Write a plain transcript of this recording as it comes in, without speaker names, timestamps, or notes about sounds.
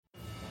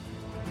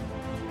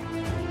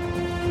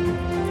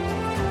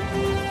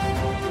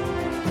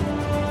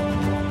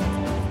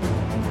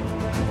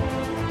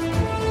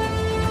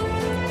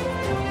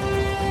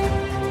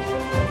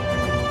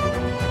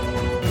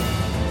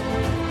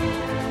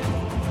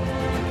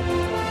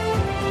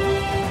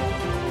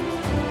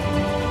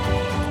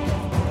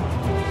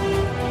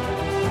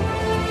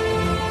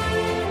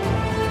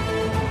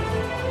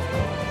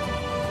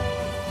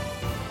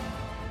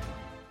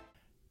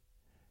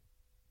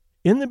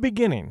In the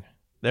beginning,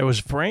 there was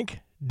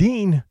Frank,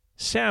 Dean,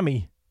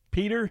 Sammy,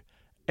 Peter,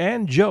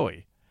 and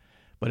Joey.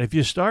 But if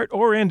you start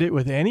or end it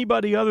with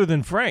anybody other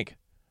than Frank,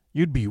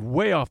 you'd be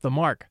way off the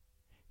mark.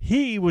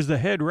 He was the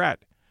head rat,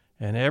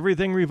 and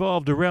everything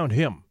revolved around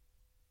him.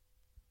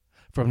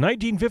 From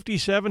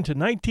 1957 to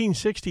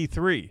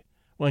 1963,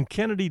 when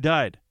Kennedy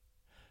died,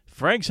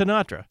 Frank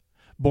Sinatra,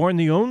 born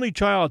the only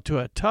child to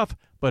a tough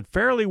but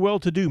fairly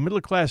well-to-do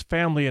middle-class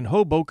family in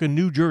Hoboken,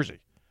 New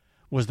Jersey,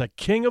 was the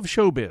king of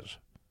showbiz.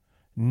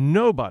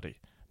 Nobody,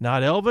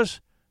 not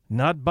Elvis,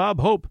 not Bob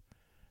Hope,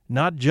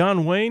 not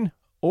John Wayne,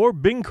 or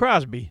Bing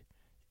Crosby,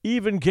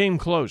 even came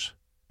close.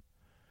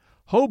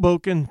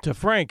 Hoboken, to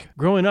Frank,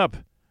 growing up,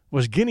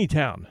 was Guinea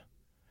Town.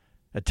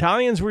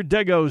 Italians were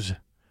Degos,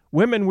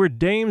 women were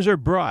dames or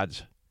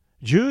broads,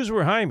 Jews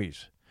were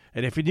Jaimes,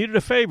 and if you needed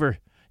a favor,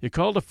 you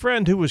called a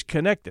friend who was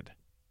connected.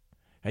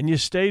 And you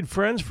stayed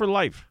friends for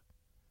life.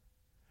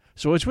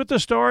 So it's with the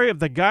story of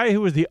the guy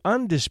who was the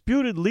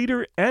undisputed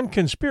leader and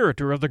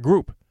conspirator of the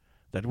group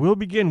that we'll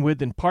begin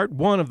with in part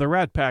 1 of the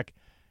Rat Pack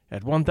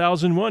at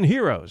 1001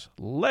 Heroes,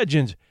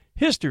 Legends,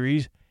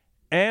 Histories,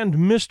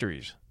 and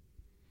Mysteries.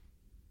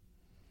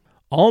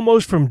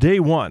 Almost from day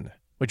one,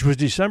 which was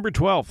December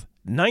 12th,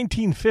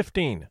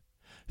 1915,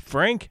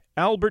 Frank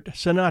Albert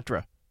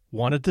Sinatra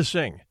wanted to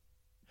sing.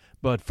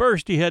 But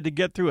first he had to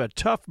get through a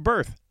tough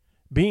birth,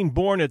 being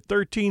born at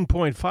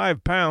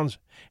 13.5 pounds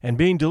and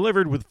being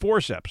delivered with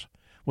forceps,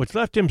 which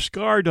left him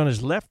scarred on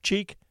his left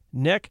cheek,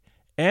 neck,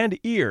 and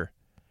ear,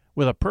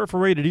 with a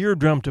perforated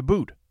eardrum to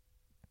boot.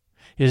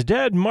 His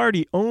dad,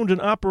 Marty, owned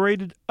and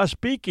operated a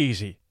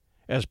speakeasy,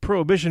 as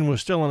Prohibition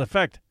was still in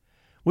effect,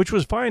 which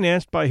was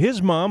financed by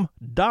his mom,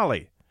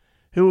 Dolly,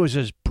 who was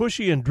as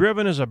pushy and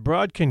driven as a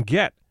broad can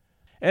get,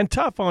 and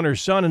tough on her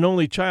son and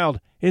only child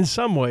in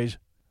some ways,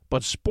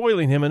 but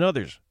spoiling him in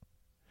others.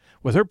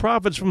 With her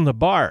profits from the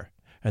bar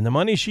and the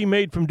money she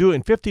made from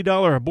doing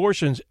 $50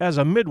 abortions as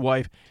a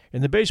midwife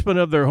in the basement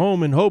of their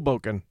home in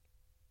Hoboken,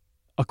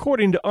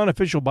 according to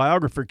unofficial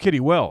biographer Kitty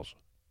Wells,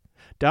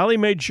 Dolly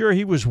made sure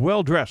he was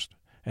well-dressed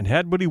and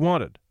had what he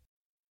wanted.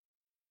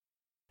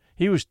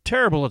 He was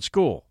terrible at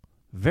school,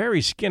 very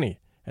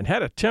skinny, and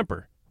had a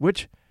temper,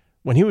 which,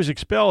 when he was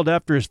expelled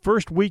after his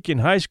first week in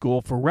high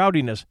school for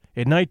rowdiness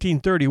in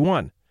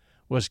 1931,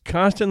 was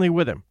constantly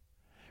with him,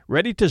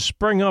 ready to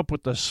spring up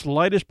with the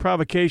slightest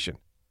provocation.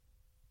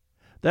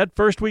 That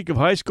first week of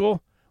high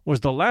school was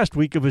the last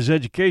week of his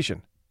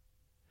education.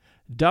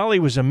 Dolly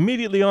was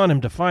immediately on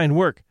him to find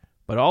work,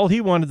 but all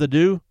he wanted to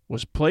do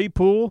was play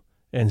pool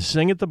and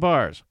sing at the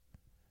bars.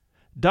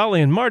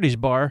 Dolly and Marty's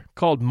bar,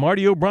 called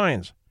Marty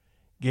O'Brien's,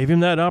 gave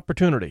him that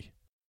opportunity.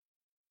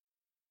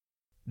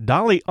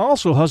 Dolly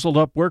also hustled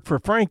up work for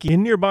Frankie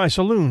in nearby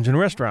saloons and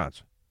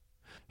restaurants.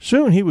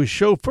 Soon he was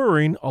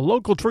chauffeuring a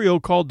local trio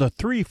called the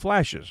Three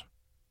Flashes.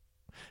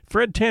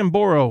 Fred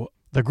Tamboro,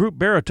 the group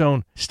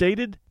baritone,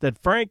 stated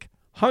that Frank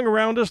hung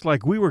around us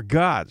like we were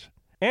gods,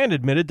 and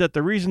admitted that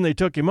the reason they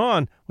took him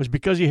on was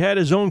because he had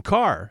his own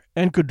car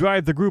and could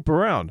drive the group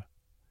around.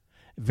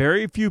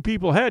 Very few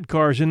people had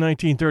cars in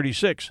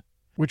 1936,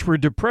 which were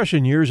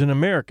Depression years in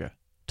America.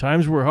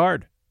 Times were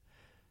hard.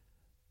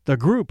 The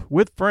group,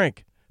 with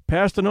Frank,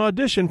 passed an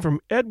audition from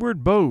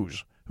Edward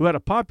Bowes, who had a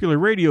popular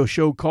radio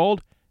show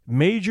called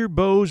Major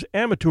Bowes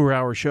Amateur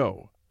Hour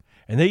Show,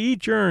 and they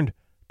each earned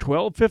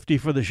 $12.50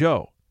 for the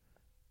show.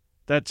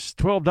 That's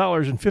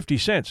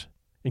 $12.50,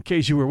 in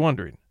case you were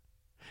wondering.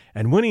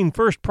 And winning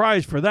first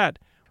prize for that,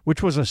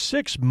 which was a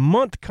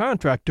 6-month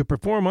contract to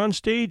perform on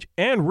stage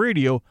and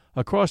radio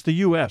across the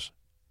U.S.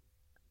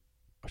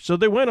 So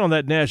they went on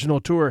that national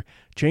tour,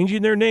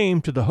 changing their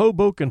name to the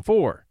Hoboken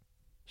Four,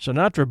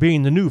 Sinatra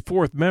being the new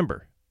 4th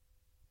member.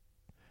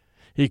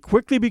 He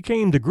quickly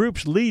became the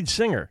group's lead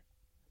singer,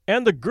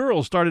 and the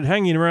girls started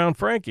hanging around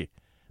Frankie,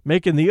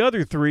 making the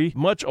other 3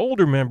 much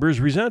older members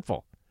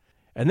resentful.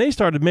 And they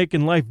started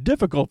making life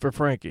difficult for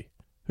Frankie,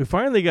 who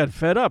finally got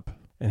fed up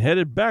and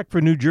headed back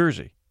for New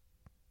Jersey.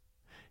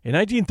 In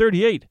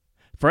 1938,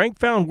 Frank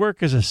found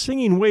work as a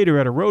singing waiter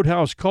at a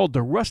roadhouse called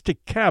the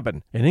Rustic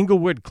Cabin in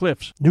Englewood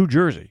Cliffs, New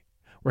Jersey,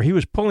 where he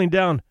was pulling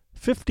down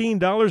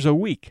 $15 a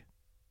week.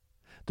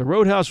 The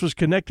roadhouse was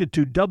connected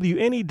to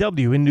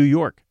WNEW in New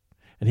York,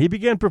 and he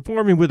began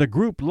performing with a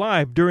group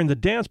live during the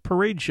Dance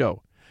Parade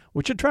show,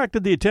 which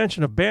attracted the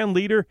attention of band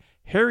leader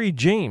Harry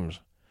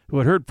James, who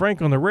had heard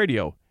Frank on the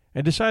radio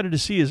and decided to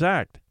see his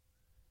act.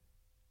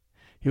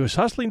 He was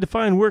hustling to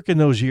find work in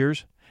those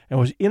years and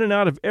was in and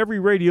out of every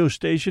radio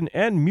station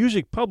and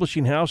music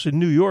publishing house in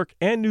New York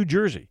and New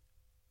Jersey.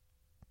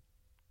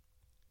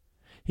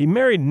 He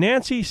married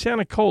Nancy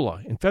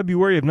Sanicola in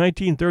February of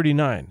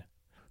 1939,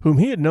 whom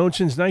he had known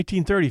since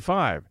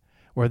 1935,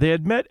 where they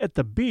had met at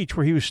the beach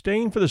where he was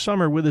staying for the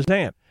summer with his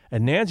aunt,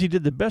 and Nancy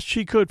did the best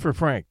she could for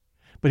Frank,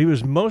 but he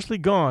was mostly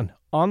gone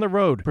on the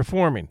road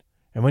performing,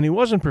 and when he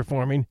wasn't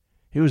performing,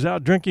 he was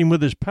out drinking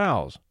with his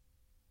pals.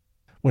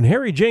 When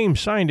Harry James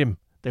signed him,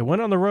 they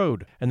went on the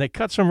road, and they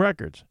cut some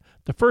records,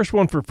 the first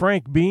one for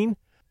Frank being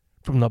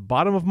From the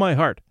Bottom of My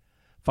Heart,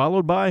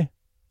 followed by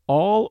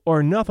All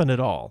or Nothing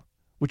at All,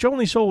 which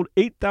only sold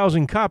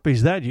 8,000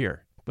 copies that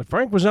year. But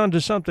Frank was on to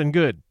something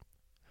good.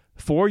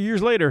 4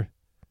 years later,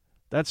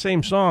 that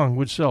same song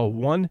would sell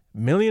 1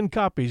 million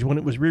copies when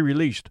it was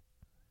re-released.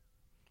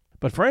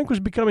 But Frank was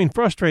becoming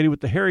frustrated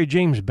with the Harry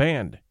James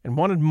Band and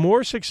wanted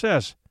more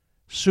success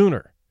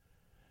sooner.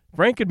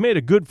 Frank had made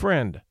a good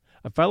friend,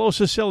 a fellow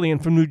Sicilian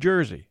from New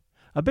Jersey,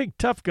 a big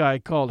tough guy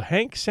called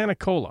Hank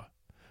Sanicola,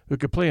 who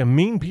could play a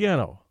mean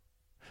piano,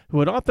 who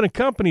had often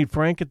accompanied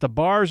Frank at the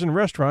bars and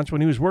restaurants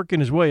when he was working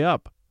his way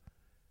up.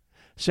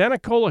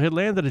 Sanicola had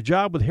landed a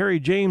job with Harry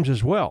James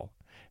as well,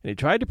 and he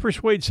tried to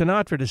persuade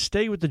Sinatra to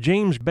stay with the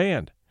James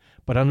Band.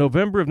 But on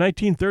November of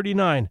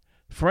 1939,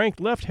 Frank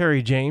left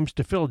Harry James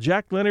to fill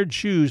Jack Leonard's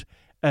shoes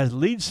as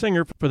lead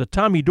singer for the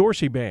Tommy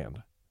Dorsey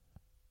Band.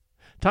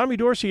 Tommy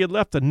Dorsey had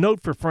left a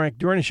note for Frank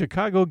during a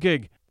Chicago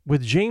gig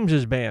with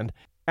James's band,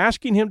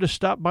 asking him to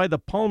stop by the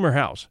Palmer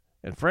House,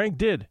 and Frank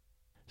did,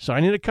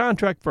 signing a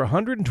contract for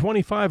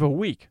 $125 a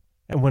week.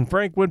 And when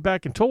Frank went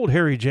back and told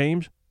Harry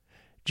James,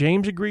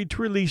 James agreed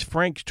to release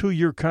Frank's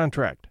 2-year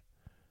contract.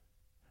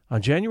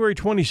 On January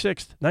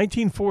 26,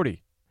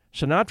 1940,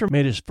 Sinatra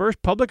made his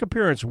first public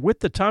appearance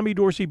with the Tommy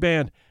Dorsey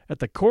Band at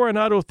the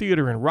Coronado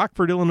Theater in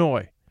Rockford,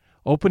 Illinois,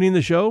 opening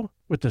the show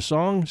with the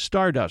song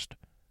Stardust.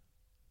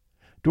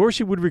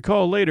 Dorsey would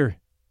recall later,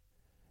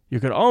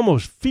 "You could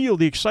almost feel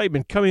the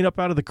excitement coming up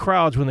out of the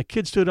crowds when the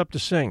kid stood up to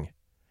sing.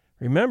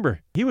 Remember,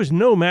 he was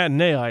no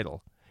matinee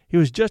idol. He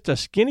was just a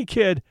skinny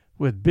kid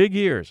with big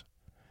ears.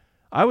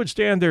 I would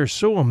stand there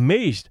so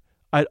amazed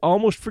I'd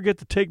almost forget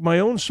to take my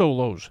own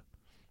solos."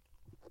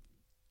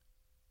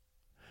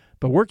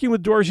 But working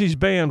with Dorsey's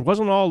band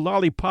wasn't all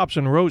lollipops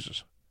and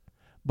roses.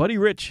 Buddy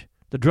Rich,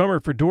 the drummer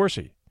for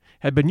Dorsey,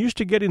 had been used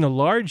to getting a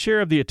large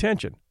share of the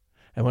attention,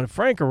 and when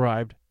Frank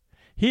arrived,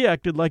 he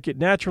acted like it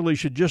naturally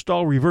should just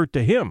all revert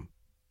to him.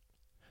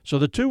 So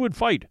the two would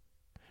fight,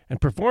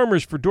 and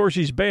performers for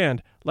Dorsey's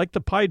band, like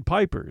the Pied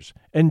Pipers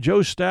and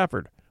Joe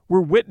Stafford,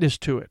 were witness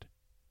to it.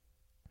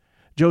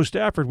 Joe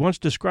Stafford once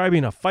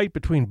describing a fight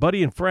between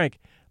Buddy and Frank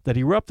that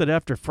erupted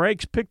after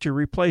Frank's picture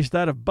replaced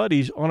that of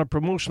Buddy's on a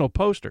promotional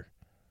poster.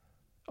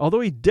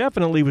 Although he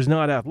definitely was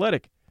not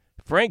athletic,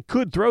 Frank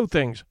could throw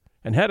things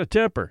and had a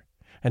temper,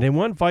 and in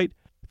one fight,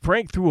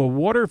 Frank threw a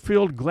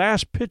water-filled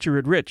glass pitcher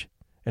at Rich,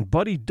 and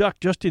Buddy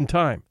ducked just in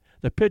time,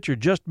 the pitcher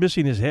just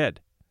missing his head.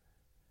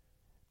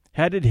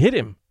 Had it hit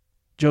him,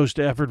 Joe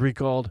Stafford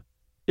recalled,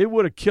 it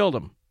would have killed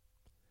him.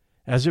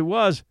 As it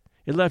was,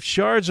 it left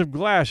shards of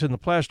glass in the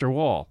plaster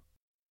wall.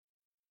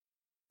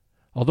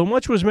 Although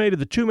much was made of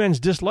the two men's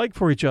dislike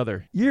for each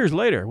other, years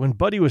later, when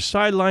Buddy was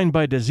sidelined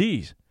by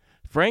disease,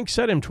 Frank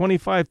sent him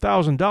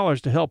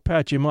 $25,000 to help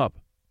patch him up.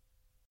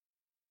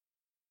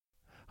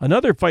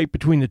 Another fight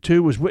between the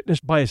two was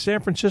witnessed by a San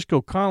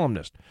Francisco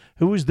columnist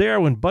who was there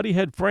when Buddy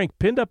had Frank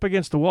pinned up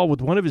against the wall with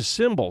one of his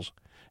cymbals,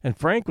 and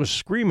Frank was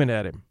screaming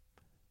at him.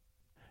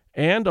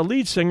 And a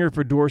lead singer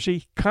for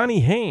Dorsey,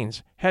 Connie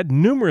Haynes, had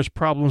numerous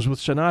problems with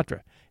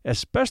Sinatra,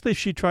 especially if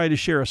she tried to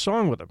share a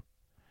song with him.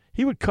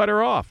 He would cut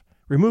her off,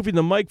 removing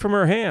the mic from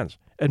her hands,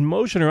 and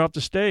motion her off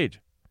the stage.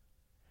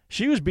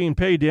 She was being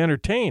paid to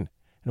entertain,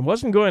 and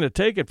wasn't going to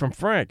take it from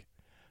Frank,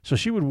 so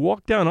she would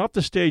walk down off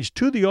the stage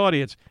to the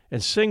audience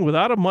and sing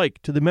without a mic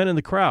to the men in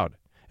the crowd,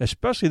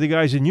 especially the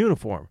guys in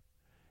uniform.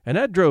 And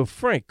that drove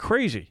Frank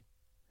crazy.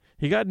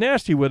 He got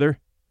nasty with her,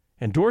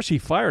 and Dorsey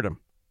fired him.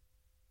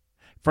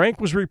 Frank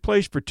was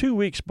replaced for 2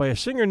 weeks by a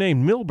singer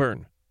named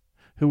Milburn,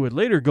 who would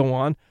later go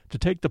on to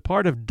take the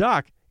part of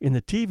Doc in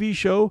the TV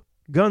show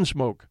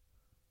Gunsmoke.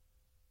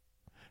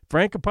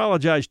 Frank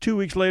apologized 2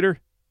 weeks later,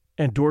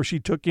 and Dorsey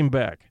took him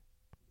back.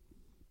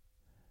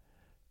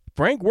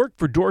 Frank worked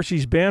for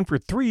Dorsey's band for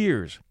 3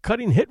 years,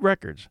 cutting hit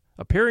records,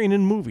 appearing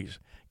in movies,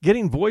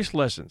 getting voice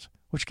lessons,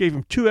 which gave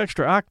him 2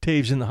 extra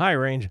octaves in the high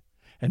range,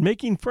 and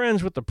making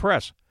friends with the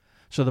press,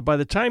 so that by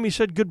the time he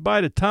said goodbye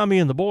to Tommy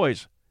and the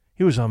boys,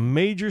 he was a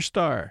major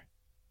star.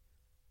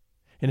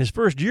 In his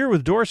first year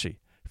with Dorsey,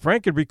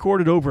 Frank had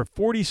recorded over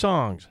 40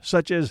 songs,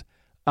 such as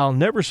I'll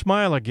Never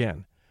Smile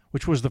Again,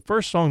 which was the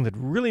first song that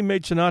really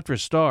made Sinatra a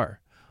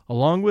star,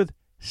 along with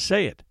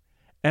Say It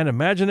and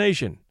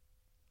Imagination.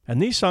 And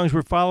these songs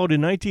were followed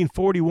in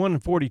 1941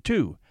 and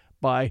 42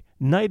 by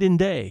Night and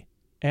Day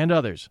and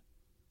others.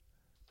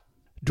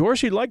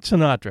 Dorsey liked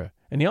Sinatra,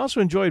 and he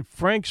also enjoyed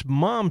Frank's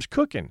mom's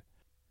cooking.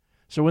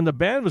 So when the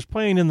band was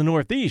playing in the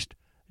Northeast,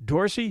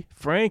 Dorsey,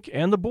 Frank,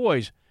 and the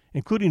boys,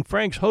 including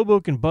Frank's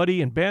Hoboken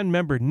buddy and band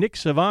member Nick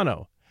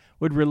Savano,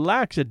 would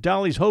relax at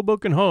Dolly's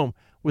Hoboken home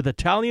with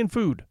Italian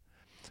food,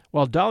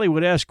 while Dolly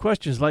would ask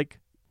questions like,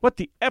 "What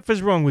the F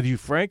is wrong with you,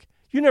 Frank?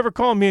 You never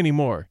call me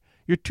anymore.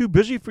 You're too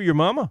busy for your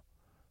mama?"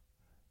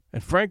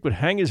 And Frank would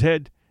hang his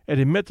head and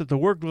admit that the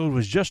workload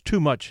was just too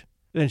much.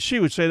 Then she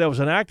would say that was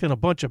an act and a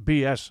bunch of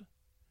BS.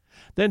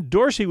 Then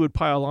Dorsey would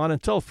pile on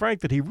and tell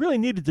Frank that he really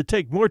needed to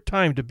take more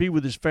time to be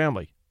with his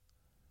family.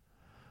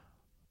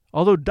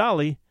 Although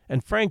Dolly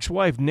and Frank's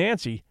wife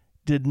Nancy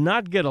did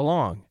not get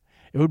along,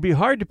 it would be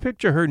hard to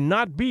picture her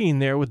not being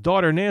there with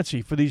daughter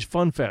Nancy for these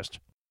fun fests.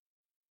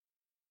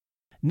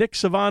 Nick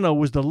Savano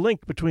was the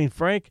link between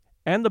Frank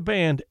and the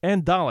band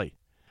and Dolly,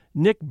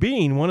 Nick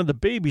being one of the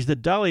babies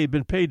that Dolly had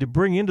been paid to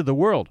bring into the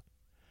world,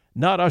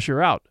 not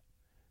usher out,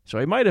 so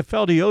he might have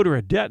felt he owed her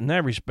a debt in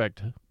that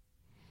respect.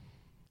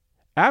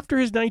 After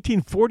his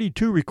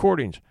 1942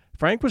 recordings,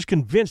 Frank was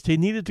convinced he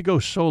needed to go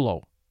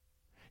solo.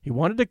 He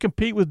wanted to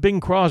compete with Bing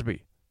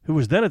Crosby, who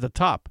was then at the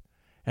top,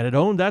 and had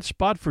owned that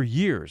spot for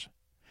years.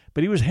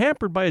 But he was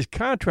hampered by his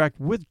contract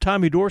with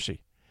Tommy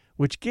Dorsey,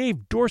 which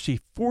gave Dorsey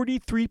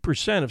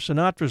 43% of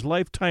Sinatra's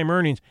lifetime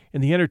earnings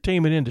in the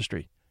entertainment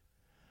industry.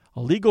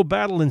 A legal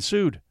battle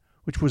ensued,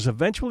 which was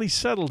eventually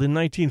settled in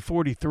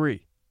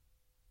 1943.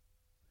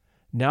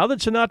 Now that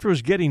Sinatra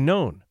was getting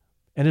known,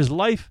 and his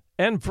life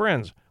and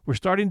friends were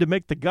starting to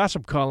make the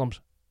gossip columns,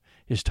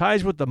 his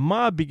ties with the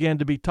mob began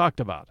to be talked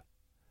about.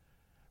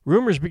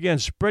 Rumors began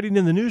spreading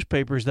in the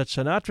newspapers that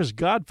Sinatra's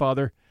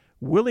godfather,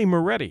 Willie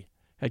Moretti,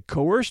 had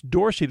coerced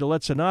Dorsey to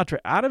let Sinatra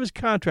out of his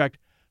contract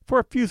for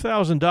a few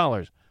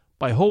 $1,000s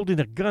by holding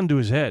a gun to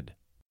his head.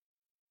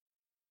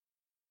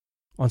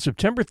 On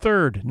September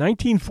 3,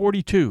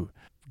 1942,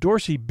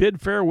 Dorsey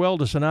bid farewell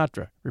to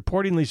Sinatra,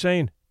 reportedly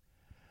saying,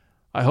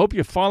 "I hope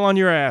you fall on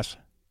your ass,"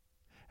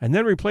 and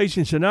then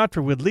replacing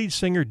Sinatra with lead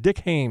singer Dick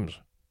Haymes.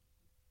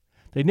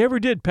 They never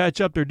did patch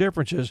up their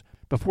differences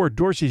before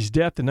Dorsey's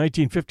death in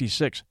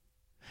 1956,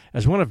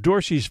 as one of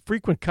Dorsey's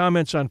frequent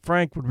comments on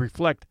Frank would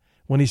reflect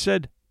when he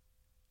said,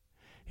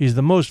 "He's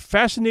the most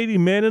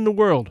fascinating man in the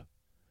world,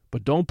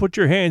 but don't put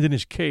your hand in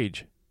his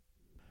cage."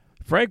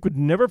 Frank would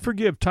never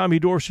forgive Tommy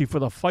Dorsey for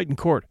the fight in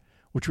court,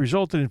 which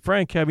resulted in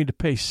Frank having to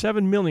pay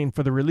 $7 million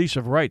for the release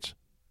of rights.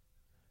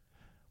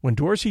 When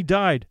Dorsey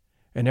died,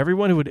 and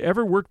everyone who had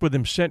ever worked with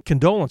him sent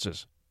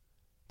condolences,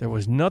 there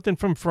was nothing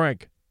from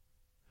Frank.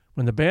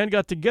 When the band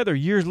got together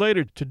years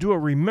later to do a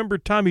Remember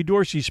Tommy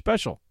Dorsey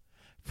special,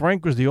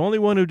 Frank was the only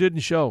one who didn't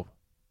show.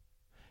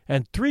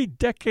 And 3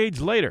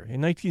 decades later,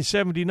 in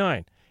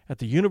 1979, at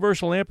the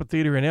Universal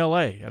Amphitheater in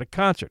L.A., at a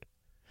concert,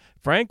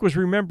 Frank was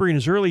remembering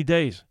his early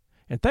days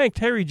and thanked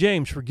Harry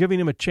James for giving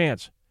him a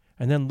chance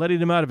and then letting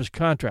him out of his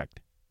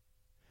contract.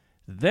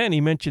 Then he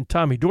mentioned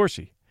Tommy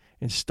Dorsey,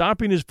 and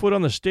stomping his foot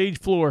on the stage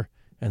floor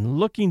and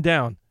looking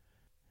down,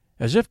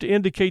 as if to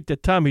indicate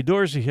that Tommy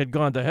Dorsey had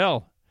gone to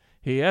hell,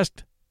 he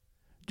asked,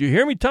 "Do you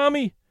hear me,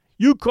 Tommy?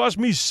 You cost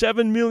me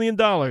 $7 million.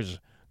 Do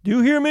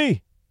you hear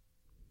me?"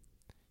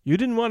 You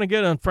didn't want to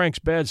get on Frank's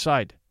bad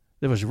side.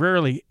 There was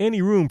rarely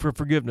any room for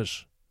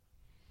forgiveness.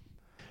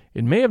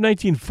 In May of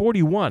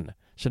 1941,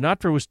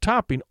 Sinatra was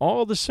topping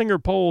all the singer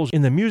polls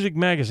in the music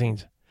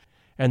magazines,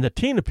 and the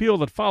teen appeal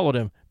that followed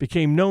him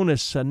became known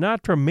as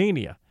Sinatra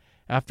Mania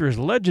after his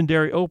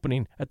legendary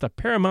opening at the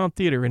Paramount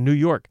Theater in New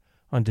York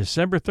on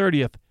December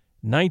 30th,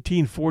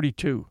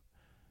 1942.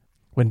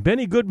 When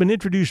Benny Goodman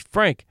introduced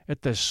Frank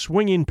at the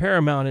swinging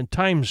Paramount in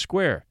Times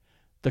Square,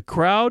 the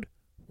crowd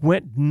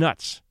went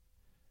nuts.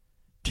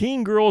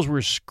 Teen girls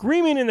were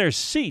screaming in their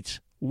seats,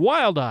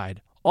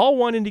 wild-eyed, all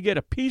wanting to get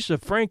a piece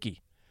of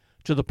Frankie,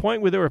 to the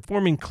point where they were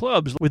forming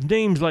clubs with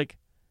names like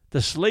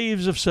the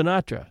Slaves of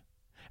Sinatra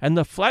and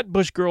the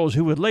Flatbush Girls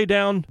who would lay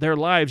down their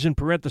lives in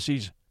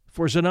parentheses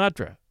for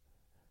Sinatra.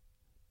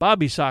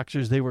 Bobby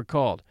Soxers they were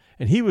called,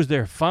 and he was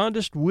their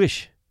fondest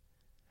wish.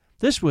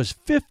 This was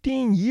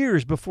 15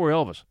 years before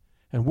Elvis,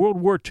 and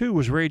World War II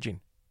was raging.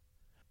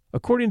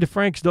 According to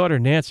Frank's daughter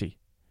Nancy,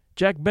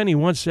 Jack Benny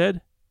once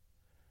said,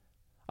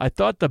 "I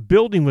thought the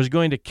building was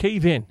going to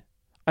cave in.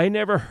 I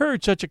never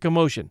heard such a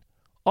commotion.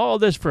 All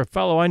this for a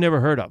fellow I never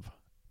heard of."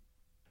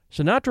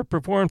 Sinatra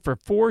performed for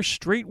 4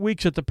 straight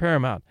weeks at the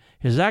Paramount,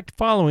 his act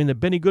following the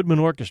Benny Goodman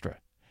Orchestra,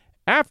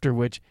 after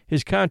which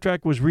his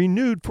contract was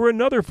renewed for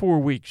another 4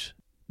 weeks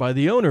by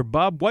the owner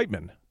Bob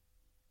Whiteman.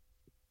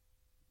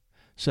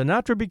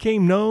 Sinatra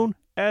became known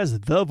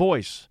as The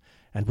Voice,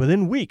 and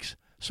within weeks,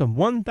 some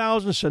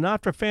 1,000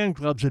 Sinatra fan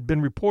clubs had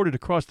been reported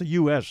across the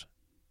U.S.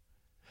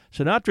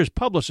 Sinatra's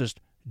publicist,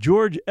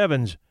 George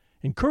Evans,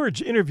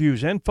 encouraged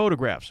interviews and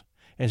photographs,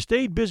 and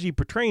stayed busy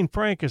portraying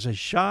Frank as a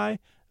shy,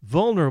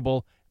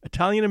 vulnerable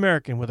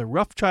Italian-American with a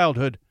rough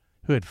childhood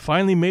who had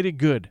finally made it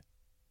good.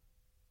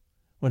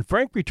 When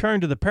Frank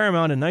returned to the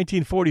Paramount in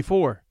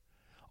 1944,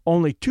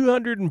 only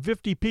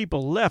 250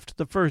 people left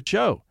the first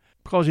show,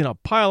 causing a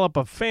pileup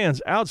of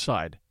fans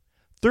outside,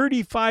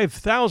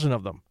 35,000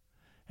 of them,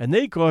 and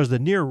they caused a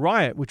near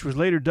riot which was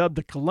later dubbed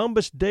the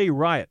Columbus Day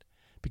Riot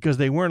because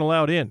they weren't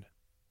allowed in.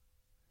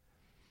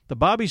 The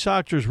Bobby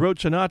Soxers wrote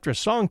Sinatra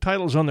song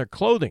titles on their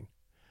clothing,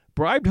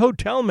 bribed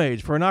hotel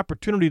maids for an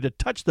opportunity to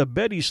touch the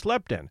bed he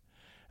slept in,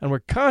 and were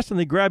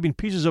constantly grabbing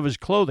pieces of his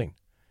clothing,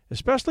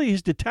 especially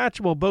his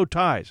detachable bow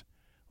ties,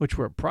 which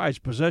were a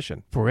prized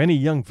possession for any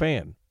young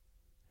fan.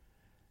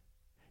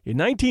 In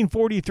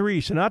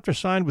 1943, Sinatra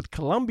signed with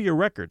Columbia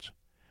Records,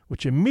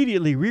 which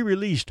immediately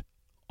re-released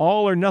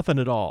All or Nothing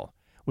at All,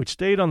 which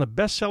stayed on the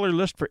bestseller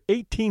list for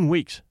 18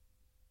 weeks.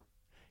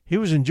 He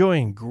was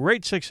enjoying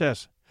great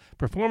success,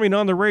 performing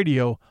on the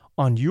radio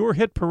on Your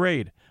Hit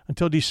Parade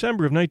until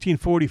December of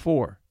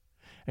 1944,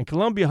 and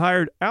Columbia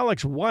hired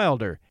Alex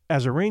Wilder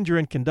as arranger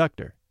and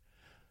conductor.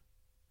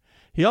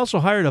 He also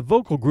hired a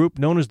vocal group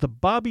known as the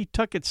Bobby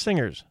Tuckett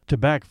Singers to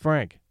back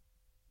Frank.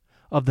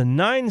 Of the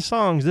 9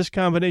 songs this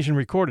combination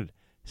recorded,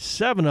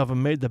 7 of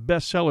them made the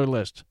bestseller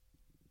list.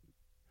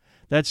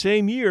 That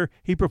same year,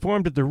 he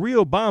performed at the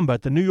Rio Bamba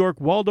at the New York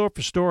Waldorf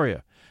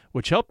Astoria,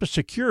 which helped to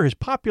secure his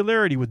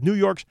popularity with New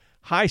York's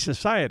high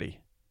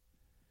society.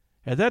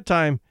 At that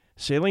time,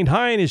 sailing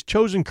high in his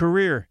chosen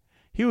career,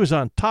 he was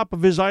on top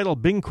of his idol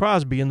Bing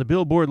Crosby in the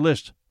Billboard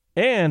list,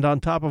 and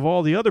on top of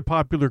all the other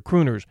popular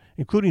crooners,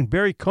 including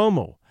Barry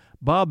Como,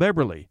 Bob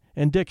Eberly,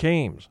 and Dick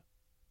Haymes.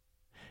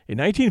 In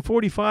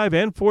 1945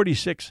 and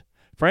 46,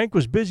 Frank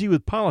was busy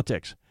with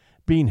politics,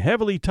 being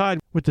heavily tied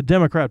with the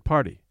Democrat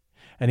Party,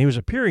 and he was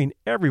appearing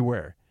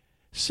everywhere,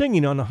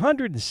 singing on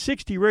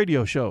 160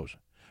 radio shows,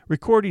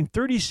 recording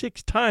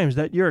 36 times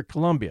that year at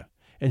Columbia,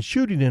 and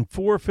shooting in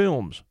 4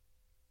 films.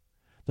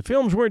 The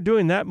films weren't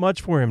doing that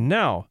much for him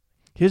now.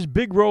 His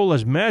big role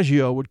as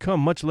Maggio would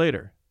come much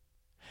later.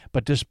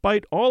 But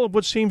despite all of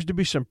what seems to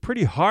be some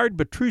pretty hard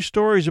but true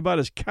stories about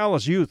his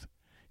callous youth,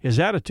 his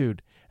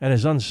attitude, and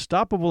his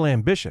unstoppable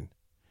ambition,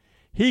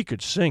 he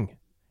could sing,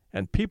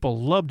 and people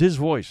loved his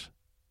voice.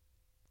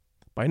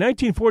 By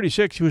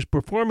 1946, he was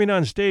performing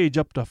on stage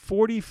up to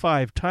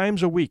 45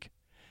 times a week,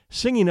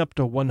 singing up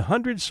to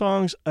 100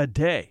 songs a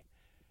day,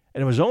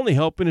 and it was only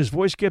helping his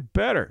voice get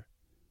better.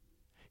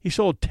 He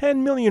sold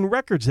 10 million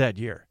records that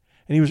year,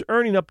 and he was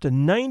earning up to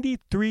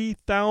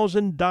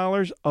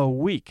 $93,000 a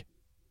week.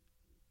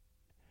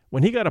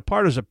 When he got a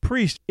part as a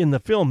priest in the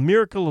film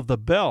Miracle of the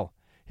Bell,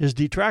 his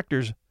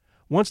detractors,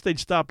 once they'd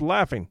stopped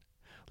laughing,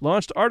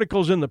 launched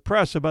articles in the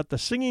press about the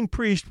singing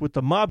priest with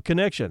the mob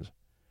connections.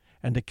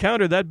 And to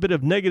counter that bit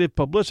of negative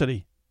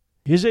publicity,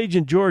 his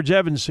agent George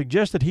Evans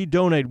suggested he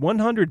donate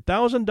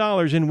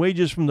 $100,000 in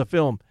wages from the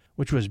film,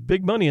 which was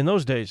big money in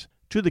those days,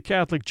 to the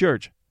Catholic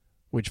Church,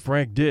 which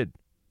Frank did.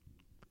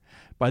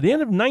 By the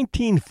end of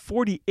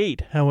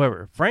 1948,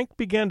 however, Frank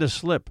began to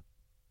slip.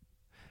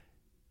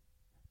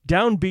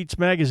 Downbeats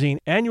magazine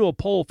annual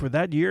poll for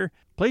that year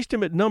placed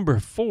him at number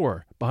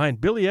 4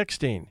 behind Billy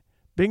Eckstein,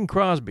 Bing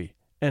Crosby,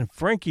 and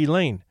Frankie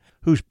Laine,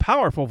 whose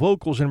powerful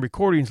vocals and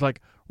recordings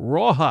like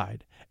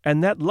Rawhide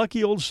and That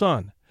Lucky Old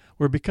Sun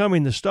were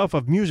becoming the stuff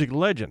of music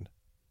legend.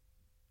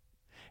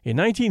 In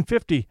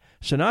 1950,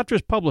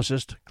 Sinatra's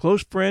publicist,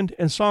 close friend,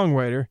 and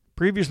songwriter,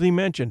 previously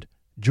mentioned,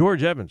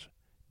 George Evans,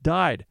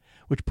 died,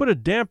 which put a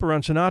damper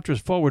on Sinatra's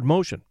forward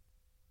motion.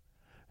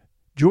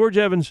 George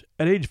Evans,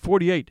 at age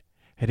 48,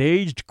 had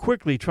aged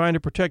quickly trying to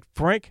protect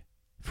Frank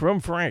from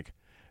Frank,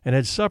 and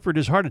had suffered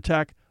his heart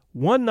attack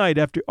one night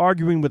after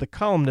arguing with a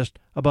columnist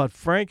about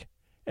Frank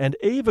and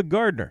Ava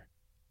Gardner.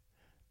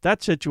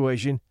 That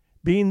situation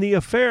being the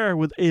affair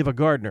with Ava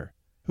Gardner,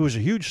 who was a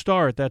huge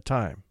star at that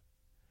time.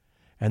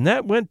 And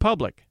that went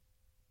public,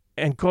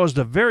 and caused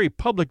a very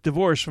public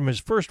divorce from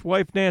his first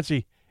wife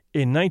Nancy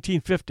in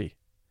 1950.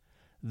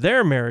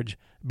 Their marriage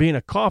being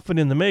a coffin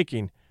in the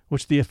making,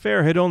 which the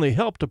affair had only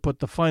helped to put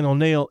the final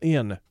nail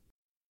in.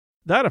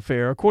 That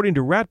affair, according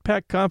to Rat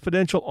Pack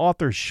Confidential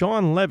author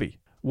Sean Levy,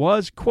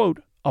 was, quote,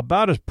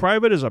 about as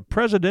private as a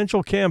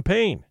presidential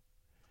campaign.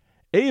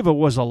 Ava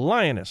was a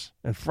lioness,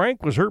 and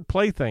Frank was her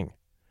plaything.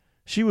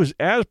 She was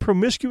as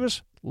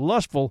promiscuous,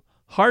 lustful,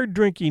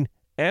 hard-drinking,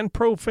 and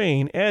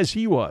profane as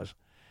he was,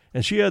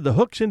 and she had the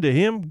hooks into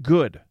him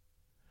good.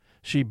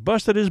 She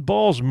busted his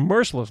balls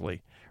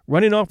mercilessly,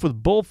 running off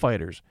with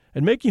bullfighters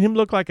and making him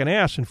look like an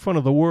ass in front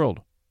of the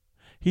world.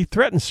 He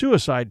threatened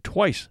suicide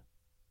twice.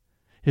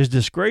 His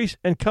disgrace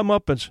and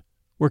comeuppance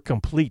were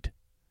complete.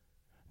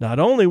 Not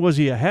only was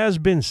he a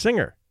has-been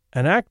singer,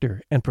 an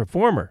actor, and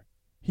performer,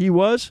 he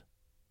was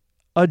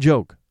a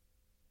joke.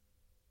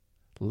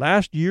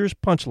 Last year's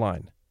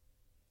punchline,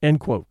 end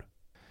quote.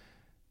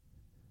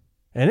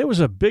 And it was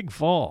a big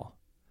fall.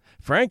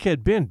 Frank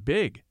had been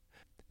big,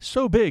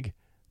 so big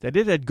that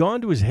it had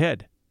gone to his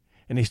head,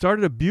 and he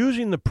started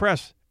abusing the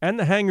press and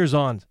the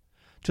hangers-on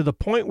to the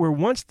point where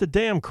once the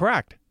dam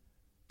cracked,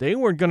 they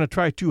weren't going to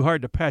try too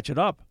hard to patch it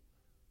up.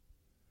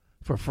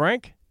 For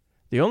Frank,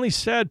 the only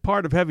sad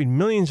part of having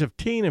millions of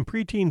teen and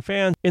preteen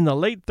fans in the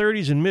late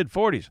 30s and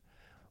mid-40s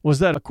was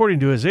that, according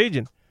to his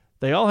agent,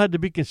 they all had to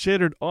be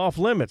considered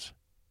off-limits.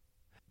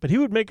 But he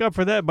would make up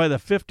for that by the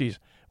 50s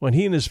when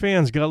he and his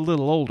fans got a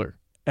little older,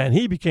 and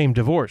he became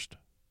divorced.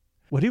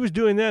 What he was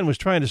doing then was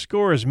trying to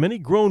score as many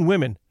grown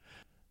women,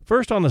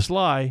 first on the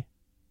sly,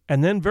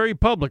 and then very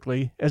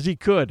publicly, as he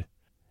could,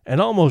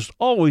 and almost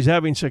always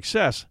having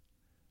success,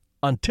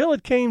 until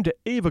it came to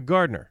Ava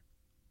Gardner.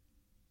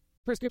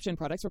 Prescription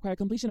products require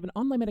completion of an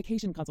online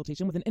medication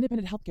consultation with an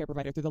independent healthcare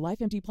provider through the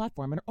LifeMD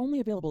platform and are only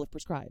available if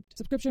prescribed.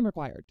 Subscription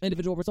required.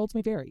 Individual results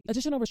may vary.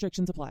 Additional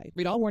restrictions apply.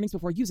 Read all warnings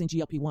before using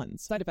GLP-1s.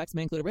 Side effects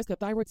may include a risk of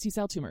thyroid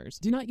C-cell tumors.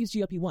 Do not use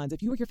GLP-1s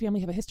if you or your family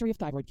have a history of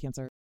thyroid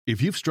cancer.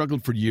 If you've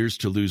struggled for years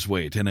to lose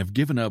weight and have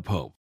given up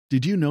hope,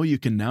 did you know you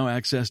can now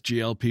access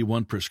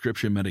GLP-1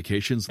 prescription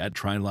medications at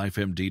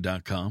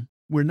TryLifeMD.com?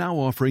 We're now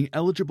offering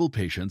eligible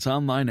patients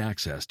online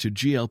access to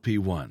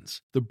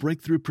GLP-1s, the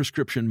breakthrough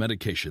prescription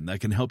medication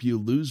that can help you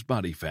lose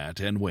body fat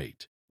and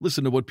weight.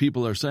 Listen to what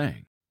people are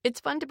saying.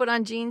 It's fun to put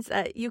on jeans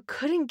that you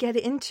couldn't get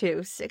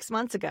into 6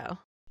 months ago.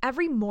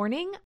 Every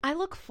morning, I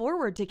look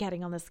forward to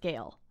getting on the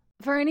scale.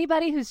 For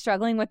anybody who's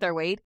struggling with their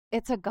weight,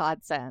 it's a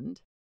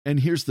godsend.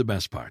 And here's the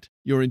best part.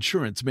 Your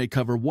insurance may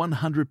cover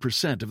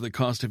 100% of the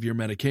cost of your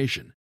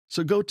medication.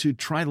 So go to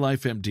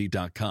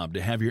TryLifeMD.com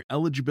to have your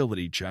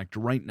eligibility checked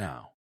right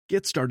now.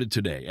 Get started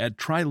today at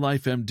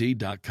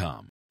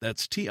TryLifeMD.com.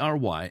 That's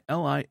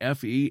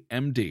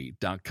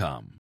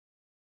TryLifeMD.com.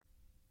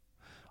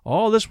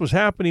 All this was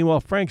happening while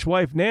Frank's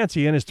wife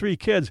Nancy and his 3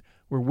 kids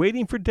were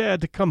waiting for Dad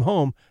to come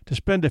home to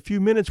spend a few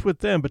minutes with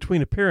them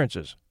between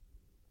appearances.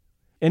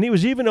 And he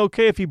was even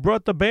okay if he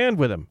brought the band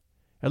with him.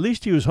 At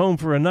least he was home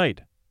for a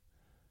night.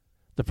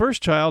 The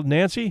first child,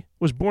 Nancy,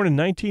 was born in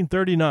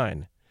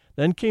 1939.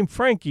 Then came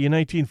Frankie in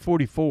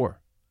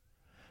 1944.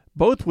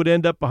 Both would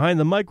end up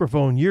behind the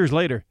microphone years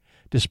later,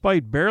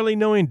 despite barely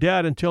knowing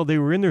Dad until they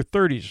were in their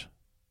 30s.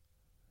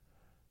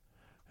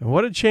 And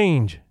what a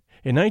change.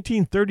 In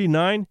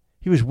 1939,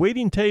 he was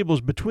waiting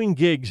tables between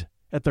gigs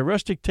at the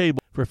Rustic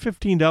Table for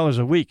 $15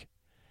 a week.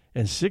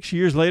 And 6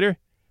 years later,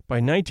 by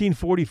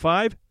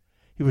 1945,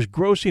 he was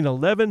grossing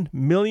 $11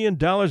 million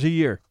a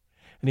year,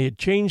 and he had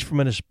changed from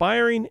an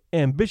aspiring,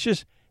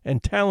 ambitious,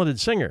 and talented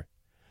singer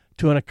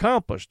to an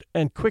accomplished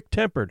and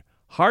quick-tempered,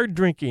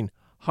 hard-drinking,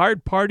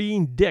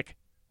 hard-partying dick,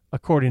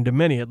 according to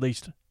many at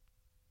least.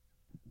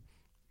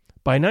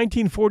 By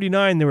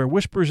 1949, there were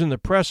whispers in the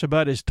press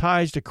about his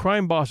ties to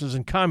crime bosses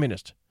and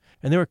communists,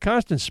 and there were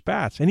constant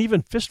spats and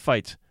even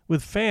fistfights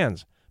with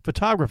fans,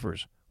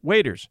 photographers,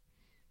 waiters.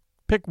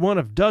 Pick one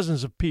of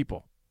dozens of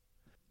people.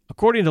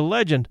 According to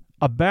legend,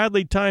 a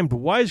badly timed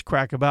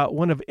wisecrack about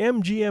one of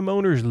MGM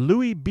owner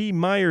Louis B.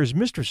 Mayer's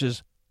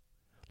mistresses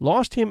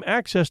lost him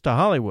access to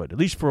Hollywood, at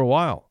least for a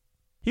while.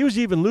 He was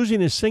even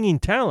losing his singing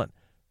talent.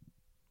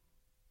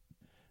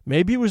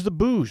 Maybe it was the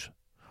booze,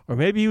 or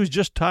maybe he was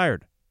just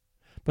tired.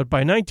 But by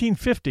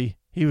 1950,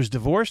 he was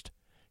divorced,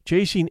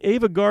 chasing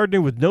Ava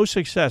Gardner with no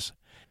success,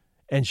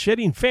 and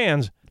shedding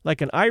fans like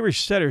an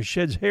Irish setter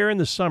sheds hair in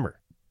the summer.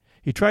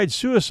 He tried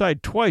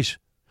suicide twice,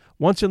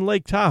 once in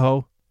Lake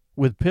Tahoe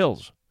with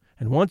pills,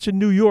 and once in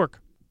New York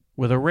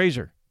with a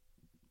razor.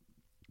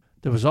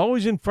 There was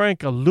always in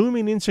Frank a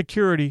looming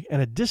insecurity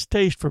and a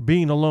distaste for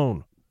being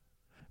alone.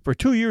 For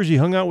 2 years he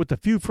hung out with the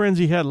few friends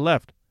he had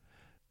left,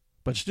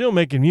 but still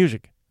making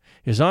music.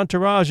 His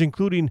entourage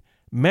including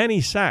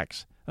Manny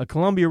Sachs, a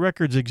Columbia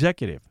Records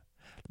executive,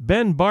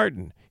 Ben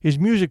Barton, his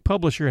music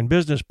publisher and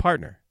business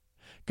partner,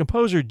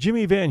 composer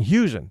Jimmy Van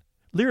Heusen,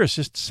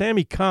 lyricist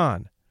Sammy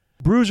Kahn,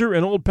 bruiser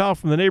and old pal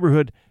from the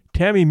neighborhood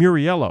Tammy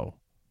Muriello,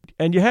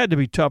 and you had to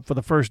be tough with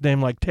a first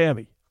name like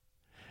Tammy,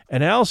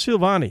 and Al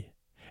Silvani,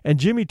 and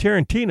Jimmy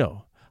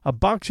Tarantino, a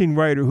boxing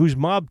writer whose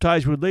mob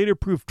ties would later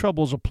prove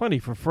troubles aplenty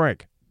for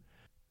Frank.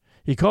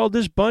 He called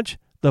this bunch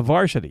the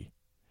Varsity,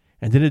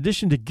 and in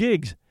addition to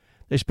gigs,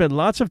 they spent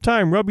lots of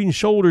time rubbing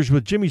shoulders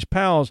with Jimmy's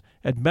pals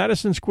at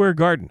Madison Square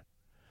Garden,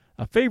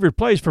 a favorite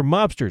place for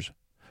mobsters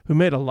who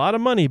made a lot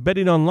of money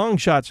betting on long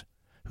shots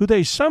who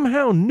they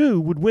somehow knew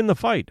would win the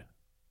fight.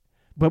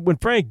 But when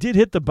Frank did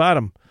hit the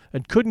bottom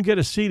and couldn't get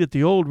a seat at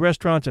the old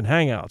restaurants and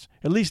hangouts,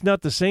 at least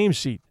not the same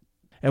seat,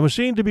 and was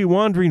seen to be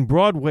wandering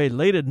Broadway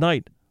late at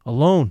night,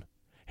 alone,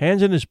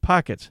 hands in his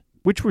pockets,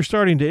 which were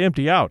starting to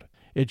empty out,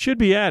 it should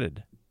be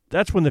added,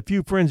 that's when the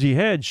few friends he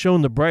had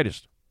shone the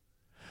brightest.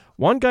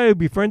 One guy who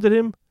befriended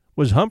him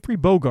was Humphrey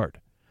Bogart,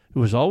 who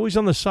was always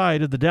on the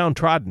side of the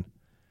downtrodden,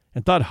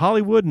 and thought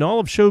Hollywood and all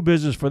of show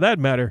business, for that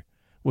matter,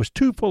 was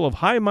too full of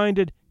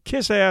high-minded,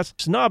 kiss-ass,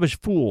 snobbish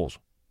fools.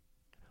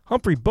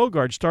 Humphrey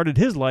Bogart started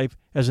his life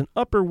as an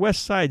Upper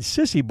West Side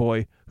sissy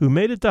boy who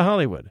made it to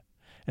Hollywood,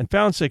 and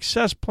found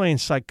success playing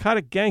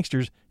psychotic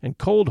gangsters and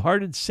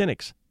cold-hearted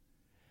cynics.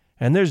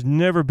 And there's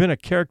never been a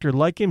character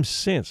like him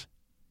since.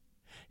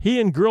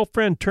 He and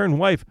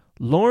girlfriend-turned-wife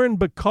Lauren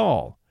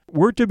Bacall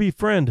were to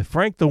befriend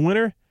Frank the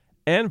Winner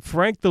and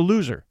Frank the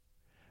Loser.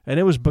 And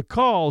it was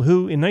Bacall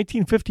who, in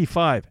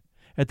 1955,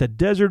 at the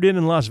Desert Inn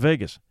in Las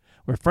Vegas,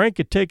 where Frank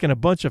had taken a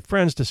bunch of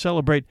friends to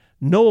celebrate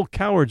Noel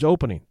Coward's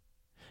opening,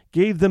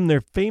 gave them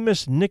their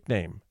famous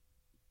nickname.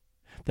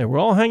 They were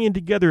all hanging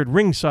together at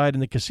ringside in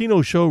the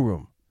casino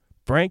showroom.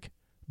 Frank,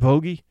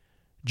 Bogey,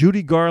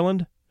 Judy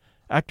Garland,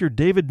 actor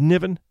David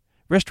Niven,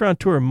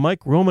 restaurateur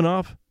Mike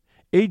Romanoff,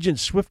 agent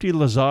Swifty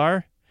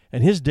Lazar,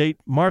 and his date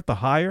Martha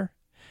Heyer,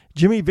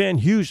 Jimmy Van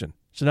Heusen,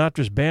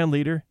 Sinatra's band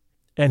leader,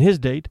 and his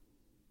date,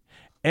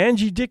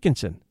 Angie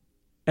Dickinson,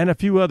 and a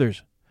few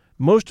others,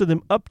 most of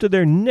them up to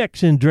their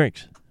necks in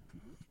drinks.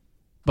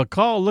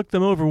 Bacall looked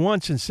them over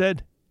once and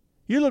said,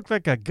 "You look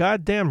like a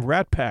goddamn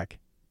rat pack."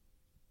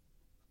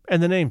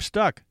 And the name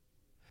stuck.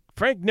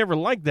 Frank never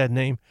liked that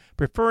name,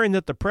 preferring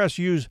that the press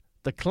use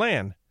the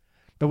Klan.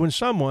 But when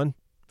someone,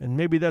 and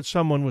maybe that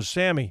someone was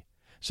Sammy,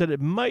 said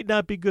it might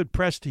not be good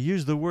press to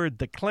use the word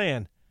the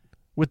Klan,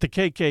 with the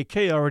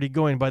KKK already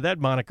going by that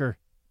moniker,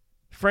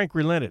 Frank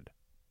relented.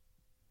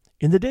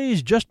 In the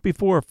days just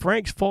before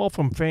Frank's fall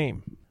from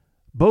fame,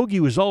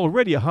 Bogey was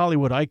already a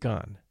Hollywood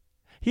icon.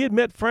 He had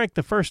met Frank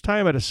the first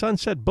time at a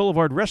Sunset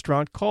Boulevard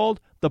restaurant called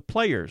The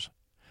Players,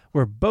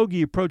 where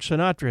Bogey approached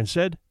Sinatra and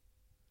said,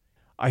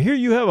 "I hear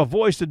you have a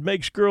voice that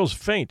makes girls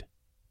faint.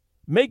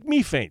 Make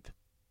me faint."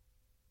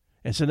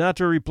 And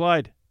Sinatra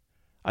replied,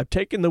 "I've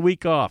taken the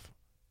week off."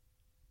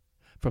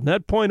 From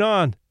that point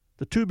on,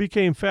 the two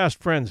became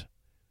fast friends,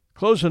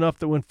 close enough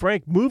that when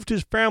Frank moved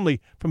his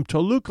family from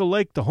Toluca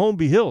Lake to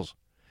Holmby Hills,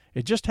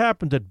 it just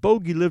happened that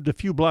Bogey lived a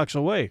few blocks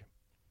away.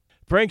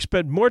 Frank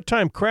spent more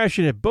time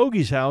crashing at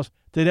Bogey's house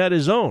than at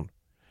his own,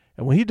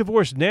 and when he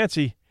divorced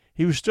Nancy,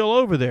 he was still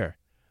over there,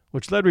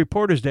 which led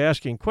reporters to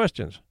asking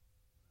questions.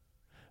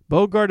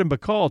 Bogart and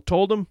Bacall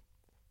told him,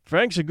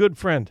 "Frank's a good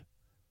friend.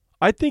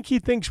 I think he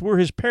thinks we're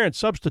his parent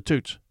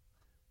substitutes."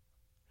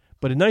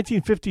 But in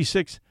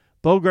 1956,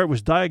 Bogart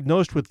was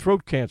diagnosed with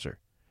throat cancer,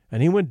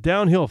 and he went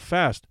downhill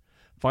fast,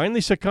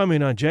 finally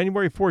succumbing on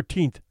January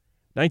 14th,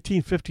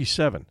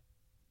 1957.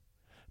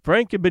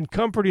 Frank had been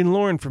comforting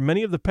Lorne for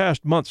many of the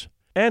past months,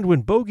 and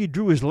when Bogey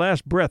drew his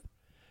last breath,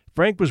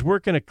 Frank was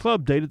working a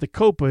club date at the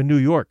Copa in New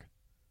York.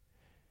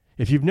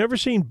 If you've never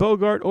seen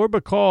Bogart or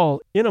Bacall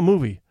in a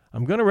movie,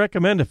 I'm going to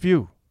recommend a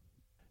few.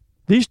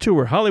 These two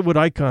were Hollywood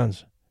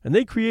icons, and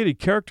they created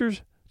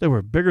characters that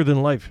were bigger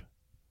than life.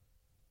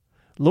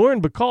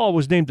 Lauren Bacall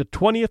was named the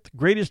 20th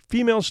greatest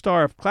female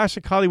star of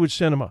classic Hollywood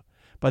cinema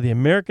by the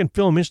American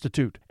Film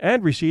Institute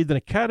and received an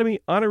Academy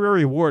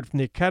Honorary Award from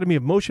the Academy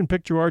of Motion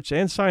Picture Arts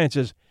and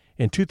Sciences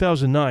in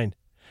 2009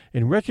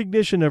 in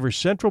recognition of her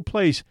central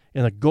place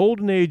in the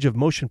golden age of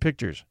motion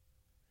pictures.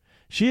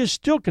 She is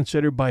still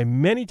considered by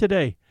many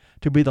today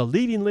to be the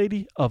leading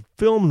lady of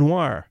film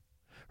noir,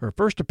 her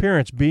first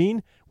appearance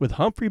being with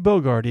Humphrey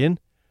Bogart in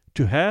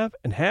To Have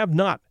and Have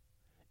Not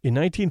in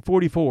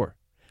 1944,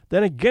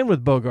 then again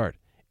with Bogart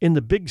in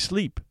The Big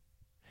Sleep,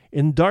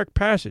 in Dark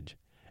Passage,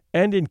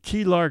 and in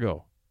Key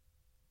Largo.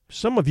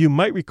 Some of you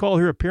might recall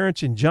her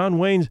appearance in John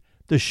Wayne's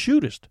The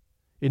Shootist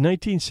in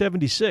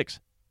 1976.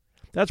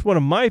 That's one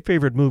of my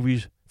favorite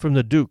movies from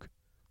the Duke.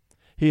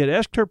 He had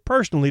asked her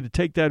personally to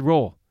take that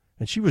role,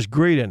 and she was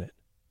great in it.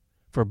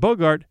 For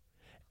Bogart,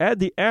 add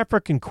The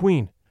African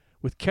Queen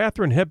with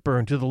Katharine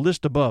Hepburn to the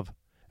list above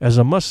as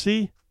a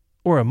must-see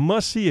or a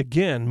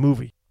must-see-again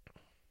movie.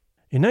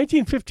 In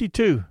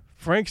 1952,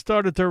 Frank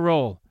started the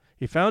role.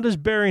 He found his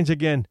bearings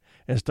again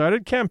and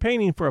started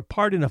campaigning for a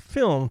part in a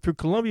film through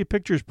Columbia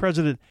Pictures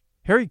president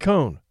Harry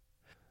Cohn.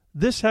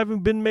 This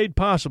having been made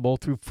possible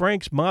through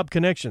Frank's mob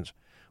connections,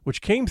 which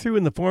came through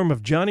in the form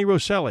of Johnny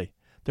Rosselli,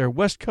 their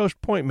West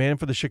Coast point man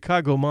for the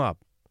Chicago mob.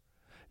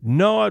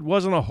 No, it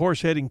wasn't a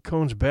horse head in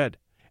Cohn's bed,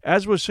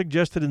 as was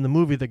suggested in the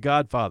movie The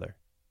Godfather.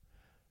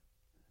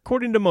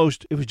 According to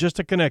most, it was just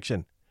a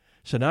connection.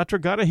 Sinatra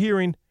got a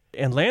hearing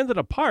and landed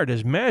a part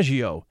as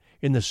Maggio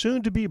in the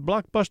soon-to-be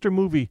blockbuster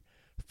movie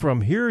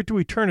From Here to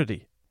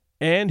Eternity,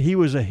 and he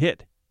was a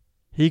hit.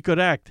 He could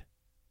act.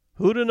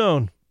 Who'd have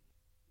known?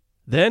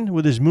 Then,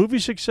 with his movie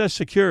success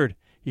secured,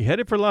 he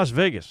headed for Las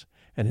Vegas,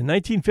 and in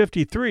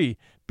 1953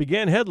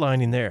 began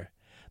headlining there,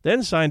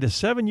 then signed a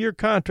 7-year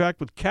contract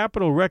with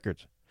Capitol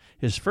Records,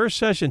 his first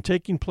session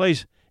taking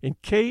place in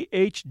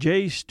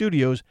KHJ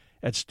Studios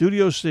at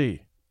Studio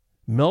C,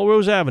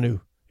 Melrose Avenue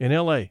in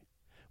L.A.,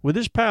 with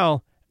his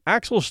pal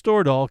Axel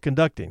Stordahl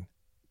conducting.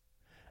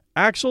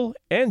 Axel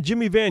and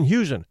Jimmy Van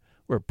Heusen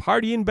were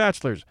partying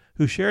bachelors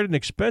who shared an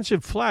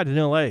expensive flat in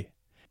L.A.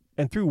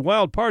 and threw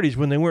wild parties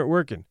when they weren't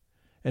working,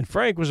 and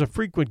Frank was a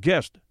frequent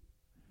guest.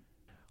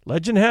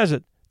 Legend has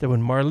it that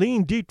when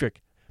Marlene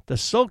Dietrich, the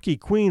sulky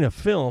queen of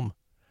film,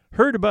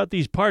 heard about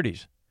these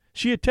parties,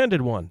 she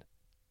attended one,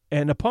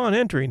 and upon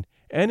entering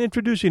and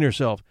introducing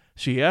herself,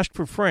 she asked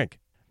for Frank.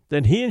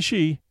 Then he and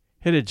she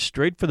headed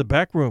straight for the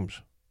back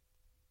rooms.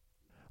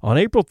 On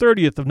April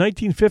 30th of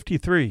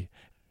 1953,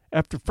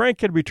 after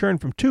Frank had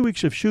returned from 2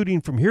 weeks of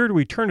shooting From Here to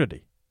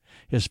Eternity,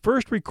 his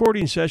first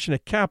recording session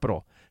at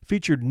Capitol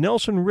featured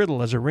Nelson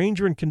Riddle as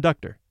arranger and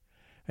conductor.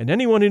 And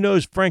anyone who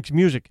knows Frank's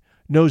music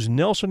knows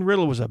Nelson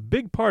Riddle was a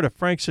big part of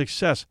Frank's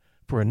success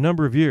for a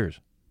number of years.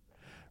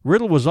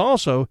 Riddle was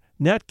also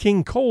Nat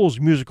King Cole's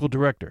musical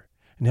director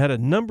and had a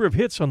number of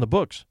hits on the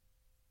books.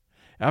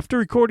 After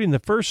recording the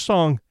first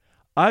song,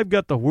 I've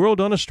Got the World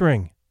on a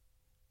String,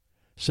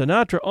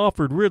 Sinatra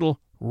offered Riddle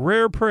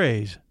rare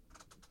praise,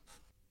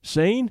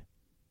 saying,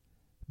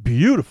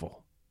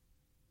 "Beautiful."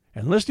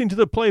 And listening to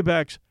the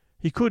playbacks,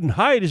 he couldn't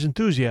hide his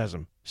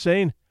enthusiasm,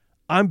 saying,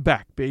 "I'm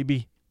back,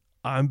 baby,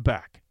 I'm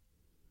back."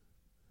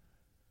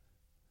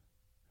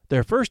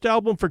 Their first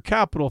album for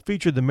Capitol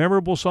featured the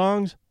memorable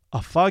songs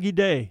A Foggy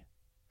Day,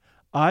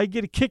 I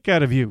Get a Kick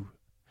Out of You,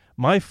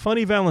 My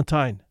Funny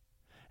Valentine,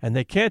 and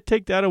They Can't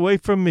Take That Away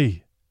From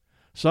Me,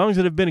 songs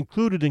that have been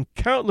included in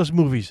countless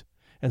movies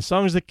and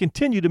songs that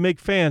continue to make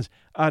fans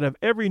out of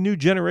every new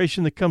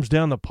generation that comes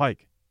down the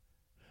pike.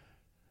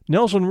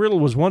 Nelson Riddle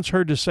was once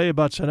heard to say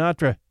about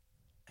Sinatra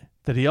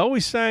that he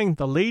always sang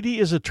The Lady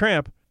is a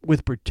Tramp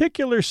with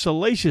particular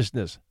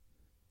salaciousness.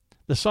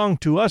 The song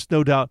to us,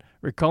 no doubt,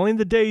 recalling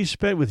the days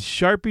spent with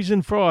sharpies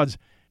and frauds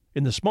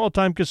in the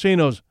small-time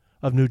casinos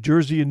of New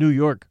Jersey and New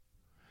York.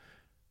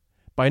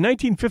 By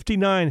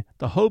 1959,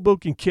 the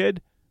Hoboken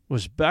Kid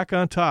was back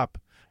on top,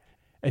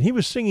 and he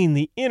was singing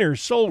the inner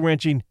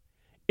soul-wrenching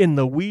In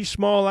the Wee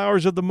Small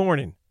Hours of the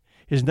Morning,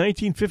 his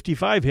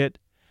 1955 hit,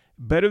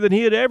 better than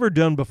he had ever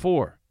done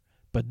before,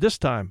 but this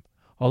time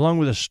along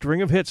with a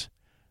string of hits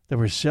that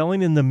were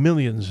selling in the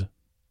millions.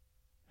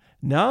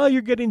 Now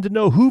you're getting to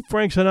know who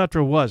Frank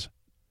Sinatra was,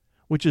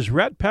 which is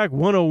Rat Pack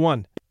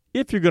 101,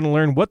 if you're going to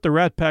learn what the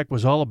Rat Pack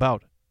was all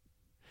about.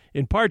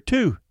 In Part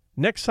 2,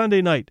 next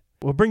Sunday night,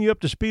 we'll bring you up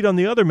to speed on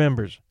the other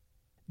members: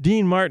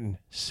 Dean Martin,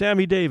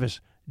 Sammy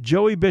Davis,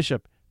 Joey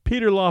Bishop,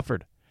 Peter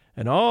Lawford,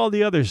 and all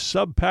the other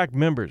sub-pack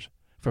members,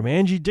 from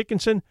Angie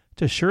Dickinson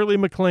to Shirley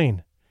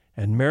MacLaine,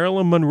 and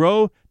Marilyn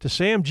Monroe to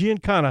Sam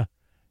Giancana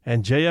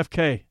and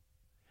JFK,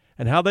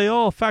 and how they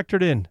all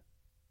factored in.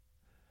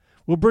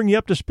 We'll bring you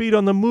up to speed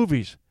on the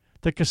movies,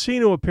 the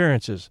casino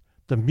appearances,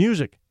 the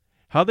music,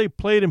 how they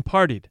played and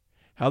partied,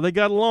 how they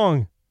got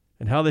along,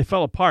 and how they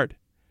fell apart,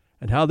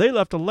 and how they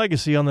left a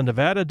legacy on the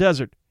Nevada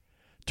desert,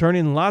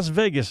 turning Las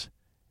Vegas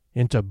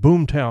into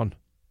Boomtown.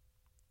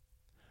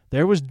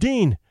 There was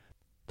Dean,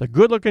 the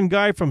good-looking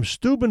guy from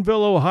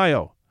Steubenville,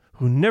 Ohio,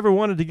 who never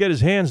wanted to get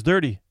his hands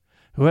dirty,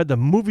 who had the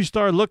movie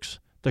star looks,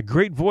 the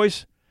great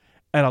voice,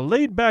 and a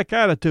laid-back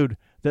attitude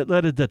that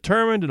let a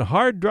determined and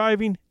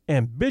hard-driving,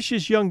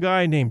 ambitious young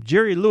guy named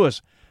Jerry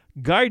Lewis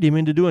guide him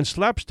into doing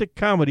slapstick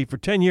comedy for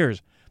 10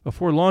 years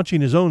before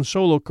launching his own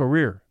solo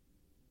career.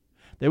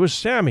 There was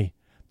Sammy,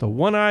 the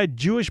one-eyed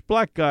Jewish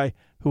black guy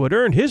who had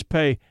earned his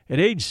pay at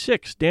age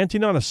 6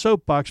 dancing on a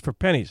soapbox for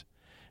pennies,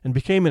 and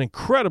became an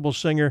incredible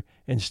singer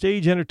and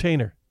stage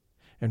entertainer,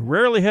 and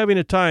rarely having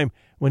a time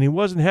when he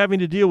wasn't having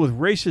to deal with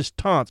racist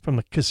taunts from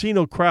the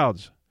casino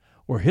crowds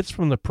or hits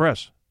from the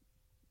press.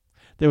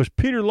 There was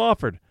Peter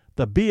Lawford,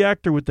 the B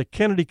actor with the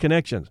Kennedy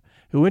connections,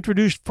 who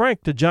introduced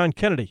Frank to John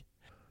Kennedy,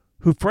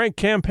 who Frank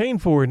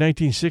campaigned for in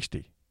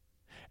 1960.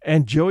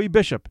 And Joey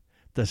Bishop,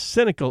 the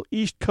cynical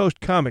East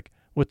Coast comic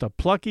with a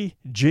plucky,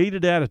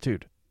 jaded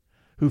attitude,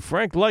 who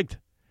Frank liked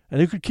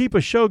and who could keep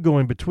a show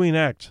going between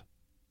acts.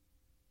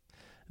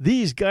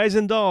 These guys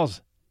and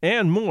dolls,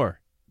 and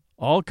more,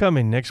 all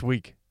coming next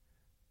week.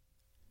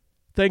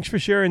 Thanks for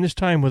sharing this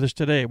time with us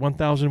today at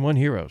 1001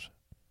 Heroes.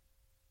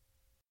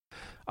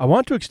 I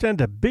want to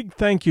extend a big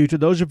thank you to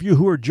those of you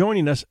who are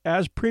joining us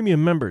as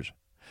premium members.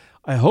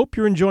 I hope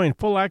you're enjoying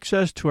full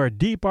access to our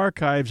deep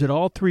archives at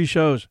all 3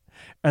 shows,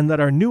 and that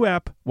our new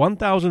app,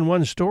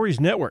 1001 Stories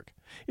Network,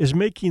 is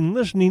making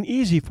listening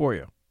easy for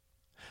you.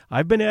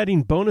 I've been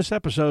adding bonus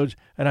episodes,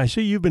 and I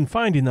see you've been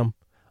finding them.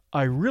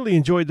 I really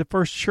enjoyed the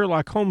first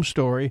Sherlock Holmes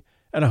story,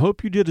 and I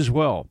hope you did as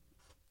well.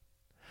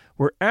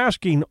 We're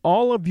asking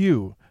all of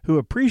you who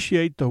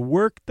appreciate the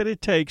work that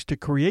it takes to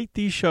create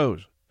these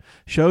shows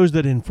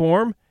that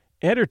inform,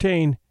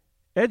 entertain,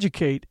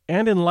 educate,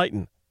 and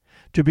enlighten,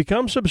 to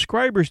become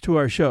subscribers to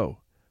our show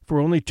for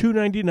only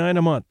 $2.99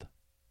 a month.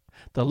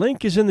 The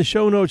link is in the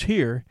show notes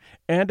here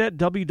and at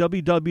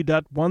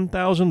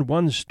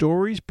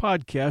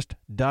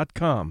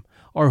www.1001storiespodcast.com,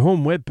 our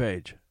home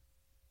webpage.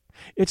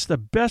 It's the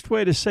best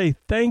way to say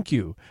thank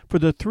you for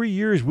the 3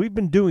 years we've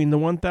been doing the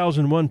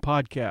 1001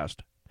 podcast,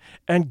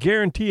 and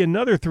guarantee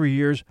another 3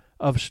 years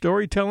of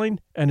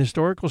storytelling and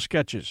historical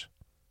sketches.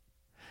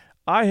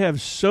 I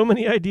have so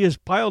many ideas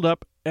piled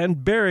up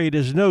and buried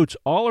as notes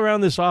all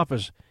around this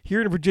office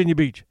here in Virginia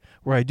Beach,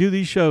 where I do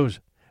these shows,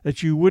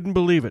 that you wouldn't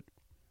believe it.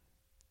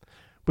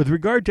 With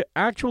regard to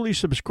actually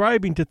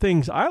subscribing to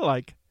things I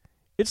like,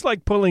 it's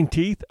like pulling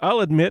teeth, I'll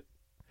admit,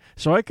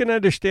 so I can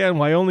understand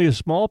why only a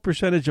small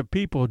percentage of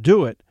people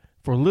do it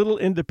for little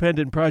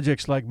independent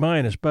projects like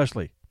mine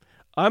especially.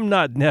 I'm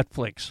not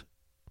Netflix.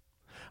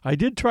 I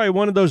did try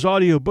one of those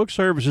audiobook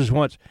services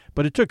once,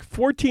 but it took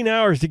 14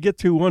 hours to get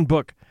through one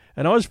book,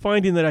 and I was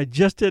finding that I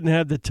just didn't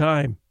have the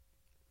time.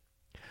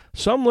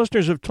 Some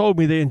listeners have told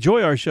me they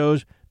enjoy our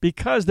shows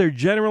because they're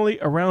generally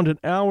around an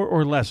hour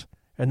or less,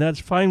 and that's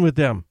fine with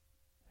them.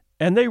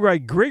 And they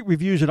write great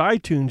reviews at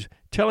iTunes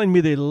telling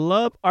me they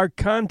love our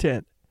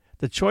content,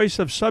 the choice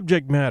of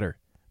subject matter,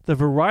 the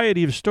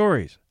variety of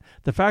stories,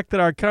 the fact that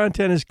our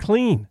content is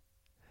clean,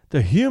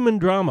 the human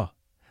drama,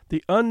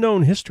 the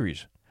unknown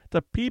histories,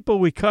 the people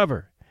we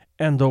cover,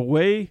 and the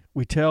way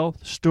we tell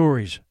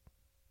stories.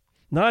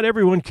 Not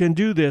everyone can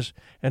do this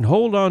and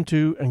hold on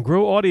to and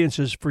grow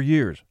audiences for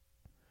years.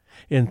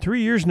 In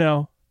 3 years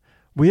now,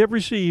 we have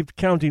received,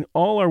 counting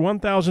all our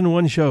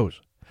 1001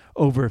 shows,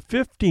 over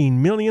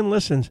 15 million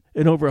listens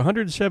in over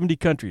 170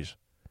 countries,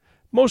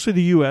 mostly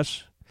the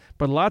U.S.,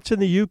 but lots in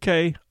the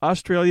U.K.,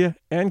 Australia,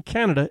 and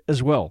Canada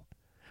as well,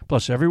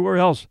 plus everywhere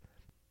else.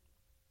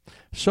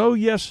 So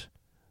yes,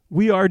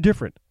 we are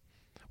different.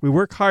 We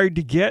work hard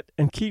to get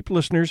and keep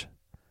listeners.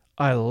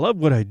 I love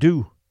what I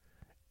do,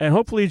 and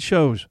hopefully it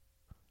shows.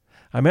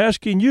 I'm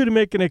asking you to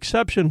make an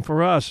exception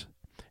for us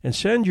and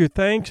send your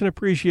thanks and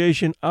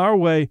appreciation our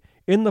way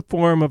in the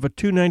form of a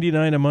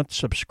 $2.99 a month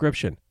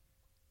subscription.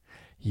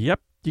 Yep,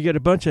 you get a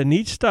bunch of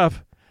neat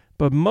stuff,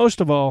 but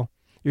most of all,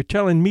 you're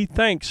telling me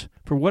thanks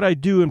for what I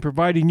do in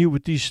providing you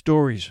with these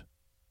stories.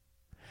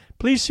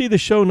 Please see the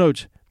show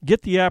notes,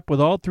 get the app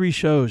with all 3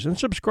 shows, and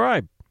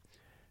subscribe.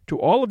 To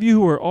all of you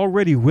who are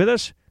already with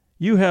us,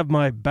 you have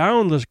my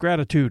boundless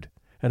gratitude,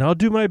 and I'll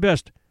do my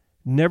best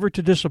never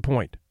to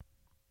disappoint.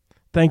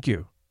 Thank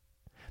you.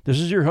 This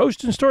is your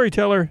host and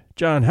storyteller,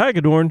 John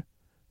Hagedorn.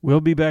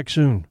 We'll be back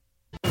soon.